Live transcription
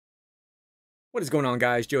What is going on,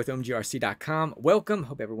 guys? Joe with OMGRC.com. Welcome.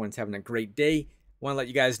 Hope everyone's having a great day. Want to let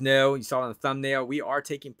you guys know, you saw it on the thumbnail, we are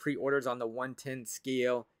taking pre-orders on the 110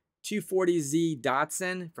 scale 240Z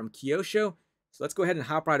Datsun from Kyosho. So let's go ahead and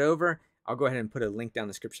hop right over. I'll go ahead and put a link down in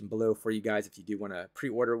the description below for you guys if you do want to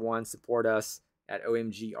pre-order one. Support us at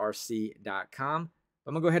OMGRC.com.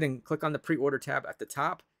 I'm going to go ahead and click on the pre-order tab at the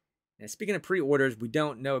top. And speaking of pre-orders, we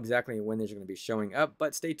don't know exactly when these are going to be showing up,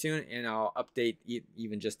 but stay tuned and I'll update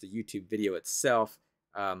even just the YouTube video itself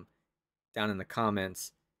down in the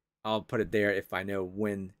comments. I'll put it there if I know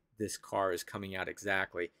when this car is coming out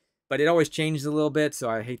exactly. But it always changes a little bit, so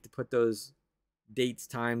I hate to put those dates,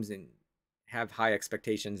 times, and have high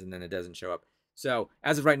expectations and then it doesn't show up. So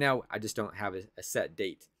as of right now, I just don't have a set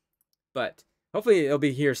date. But hopefully it'll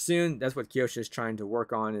be here soon. That's what Kyosho is trying to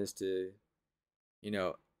work on, is to,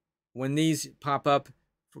 when these pop up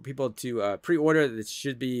for people to pre-order, it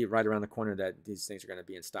should be right around the corner that these things are going to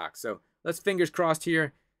be in stock. So let's fingers crossed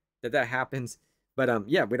here that happens. But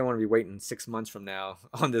yeah, we don't want to be waiting 6 months from now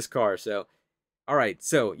on this car. So, all right.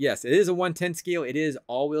 So yes, it is a 110 scale. It is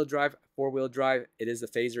all-wheel drive, four-wheel drive. It is the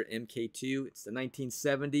Fazer MK2. It's the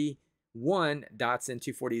 1971 Datsun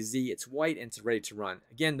 240Z. It's white and it's ready to run.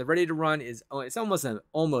 Again, the ready to run is, it's almost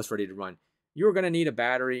ready to run. You're going to need a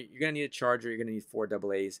battery. You're going to need a charger. You're going to need 4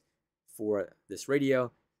 AA's for this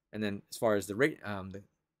radio. And then as far as the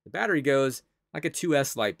battery goes, like a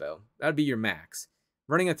 2S LiPo, that'd be your max.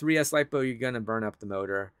 Running a 3S LiPo, you're going to burn up the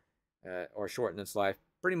motor or shorten its life.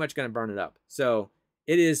 Pretty much going to burn it up. So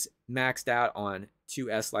it is maxed out on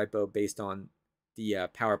 2S LiPo based on the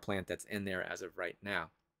power plant that's in there as of right now.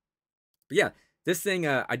 But yeah, this thing,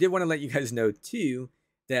 I did want to let you guys know too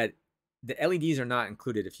that the LEDs are not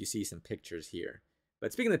included if you see some pictures here.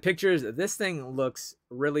 But speaking of the pictures, this thing looks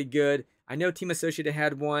really good. I know Team Associated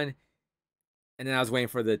had one, and then I was waiting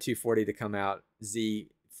for the 240 to come out, Z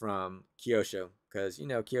from Kyosho, because,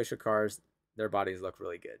 Kyosho cars, their bodies look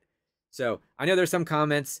really good. So I know there's some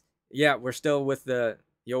comments. Yeah, we're still with the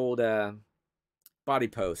old body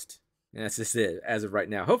post. And that's just it as of right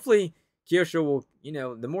now. Hopefully, Kyosho will,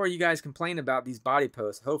 the more you guys complain about these body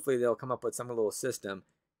posts, hopefully they'll come up with some little system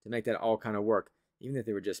to make that all kind of work. Even if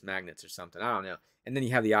they were just magnets or something, I don't know. And then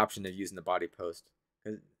you have the option of using the body post.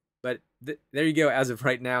 But there you go as of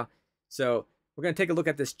right now. So we're going to take a look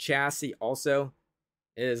at this chassis also.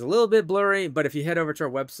 It is a little bit blurry, but if you head over to our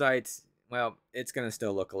website, well, it's going to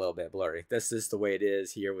still look a little bit blurry. This is the way it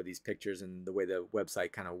is here with these pictures and the way the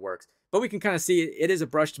website kind of works. But we can kind of see it is a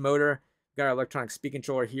brushed motor. We got our electronic speed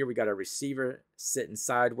controller here. We got our receiver sitting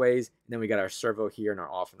sideways. And then we got our servo here and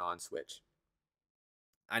our off and on switch.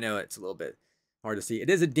 I know it's a little bit hard to see.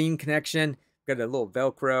 It is a DIN connection. We've got a little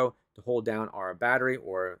Velcro to hold down our battery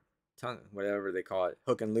or tongue, whatever they call it,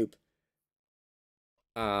 hook and loop.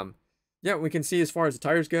 Yeah, we can see as far as the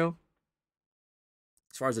tires go.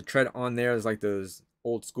 As far as the tread on there's like those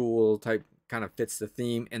old school type, kind of fits the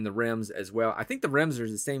theme, and the rims as well. I think the rims are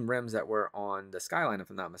the same rims that were on the Skyline,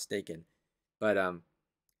 if I'm not mistaken. But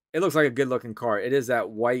it looks like a good looking car. It is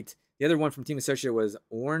that white. The other one from Team Associated was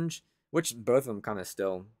orange, which both of them kind of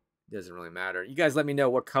still doesn't really matter. You guys let me know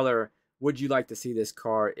what color would you like to see this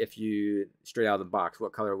car if you straight out of the box.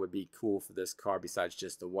 What color would be cool for this car besides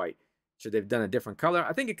just the white? Should they've done a different color?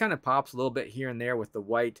 I think it kind of pops a little bit here and there with the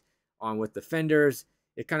white on with the fenders.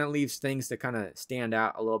 It kind of leaves things to kind of stand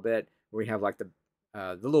out a little bit. We have like the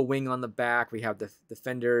little wing on the back. We have the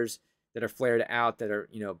fenders that are flared out that are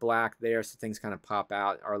black there, so things kind of pop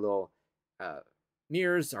out. Our little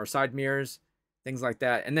mirrors, our side mirrors, things like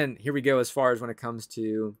that. And then here we go as far as when it comes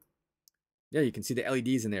to, yeah, you can see the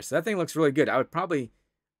LEDs in there. So that thing looks really good. I would probably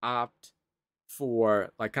opt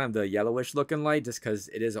for like kind of the yellowish looking light just because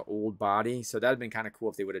it is an old body. So that'd been kind of cool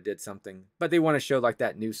if they would have did something. But they want to show like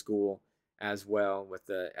that new school as well with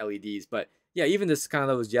the LEDs. But yeah, even this kind of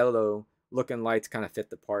those yellow looking lights kind of fit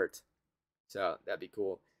the part. So that'd be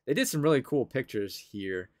cool. They did some really cool pictures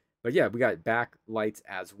here. But yeah, we got back lights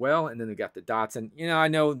as well. And then we got the Datsun. I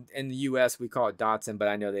know in the US we call it Datsun, but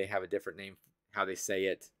I know they have a different name, how they say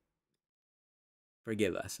it.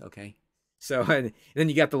 Forgive us, okay? So, and then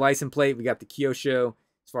you got the license plate. We got the Kyosho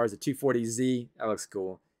as far as the 240Z. That looks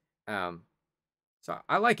cool. So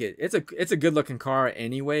I like it. It's a good looking car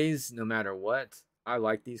anyways, no matter what. I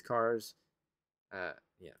like these cars.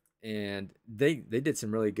 Yeah. And they did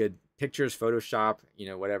some really good pictures, Photoshop,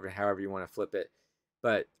 whatever, however you want to flip it.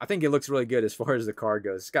 But I think it looks really good as far as the car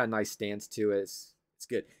goes. It's got a nice stance to it. It's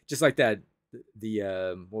good. Just like that,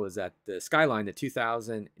 what was that? The Skyline, the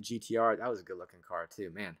 2000 GTR. That was a good looking car too,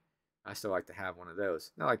 man. I still like to have one of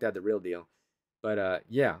those. Not like that, the real deal. But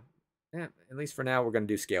yeah, at least for now, we're going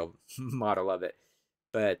to do scale model of it.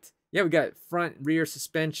 But yeah, we got front rear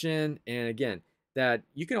suspension, and again, that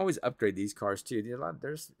you can always upgrade these cars too.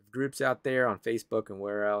 There's groups out there on Facebook and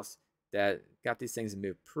where else that got these things to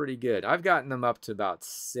move pretty good. I've gotten them up to about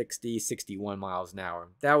 60, 61 miles an hour.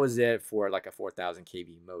 That was it for like a 4,000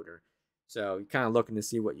 kV motor. So you're kind of looking to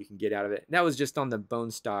see what you can get out of it. And that was just on the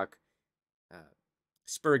bone stock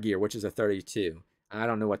spur gear, which is a 32. I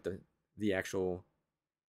don't know what the actual,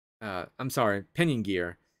 I'm sorry, pinion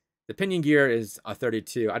gear. The pinion gear is a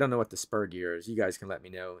 32. I don't know what the spur gear is. You guys can let me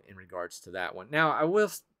know in regards to that one. Now, I will,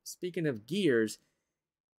 speaking of gears,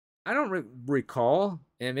 I don't recall,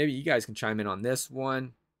 and maybe you guys can chime in on this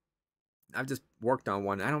one. I've just worked on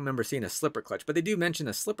one. I don't remember seeing a slipper clutch, but they do mention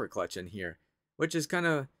a slipper clutch in here, which is kind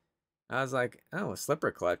of, I was like, oh, a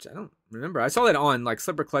slipper clutch. I don't remember. I saw that on like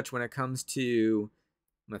slipper clutch when it comes to,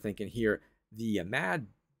 I'm thinking here, the Mad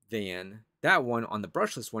van, that one on the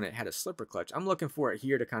brushless one, it had a slipper clutch. I'm looking for it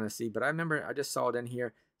here to kind of see, but I remember I just saw it in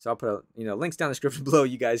here. So I'll put links down in the description below.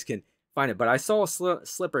 You guys can find it. But I saw a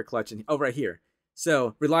slipper clutch in, oh, right here.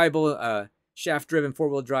 So reliable shaft-driven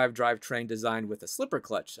four-wheel drive drivetrain designed with a slipper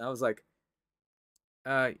clutch. I was like,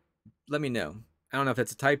 let me know. I don't know if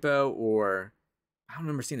it's a typo or I don't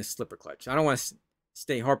remember seeing a slipper clutch. I don't want to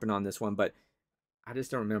stay harping on this one, but I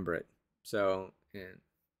just don't remember it. So, and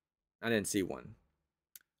I didn't see one.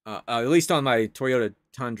 At least on my Toyota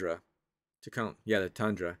Tundra. Tacoma, yeah, the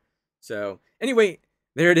Tundra. So, anyway,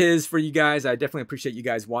 there it is for you guys. I definitely appreciate you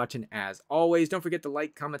guys watching as always. Don't forget to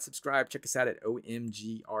like, comment, subscribe. Check us out at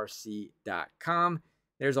OMGRC.com.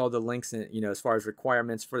 There's all the links, and as far as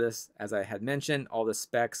requirements for this, as I had mentioned, all the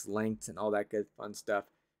specs, links, and all that good fun stuff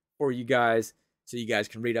for you guys, so you guys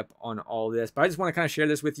can read up on all this. But I just want to kind of share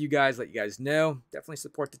this with you guys, let you guys know. Definitely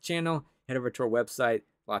support the channel. Head over to our website.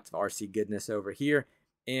 Lots of RC goodness over here.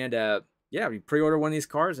 And yeah, we pre-order one of these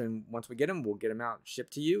cars, and once we get them, we'll get them out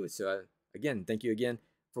shipped to you. So again, thank you again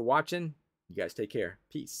for watching. You guys take care.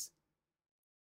 Peace.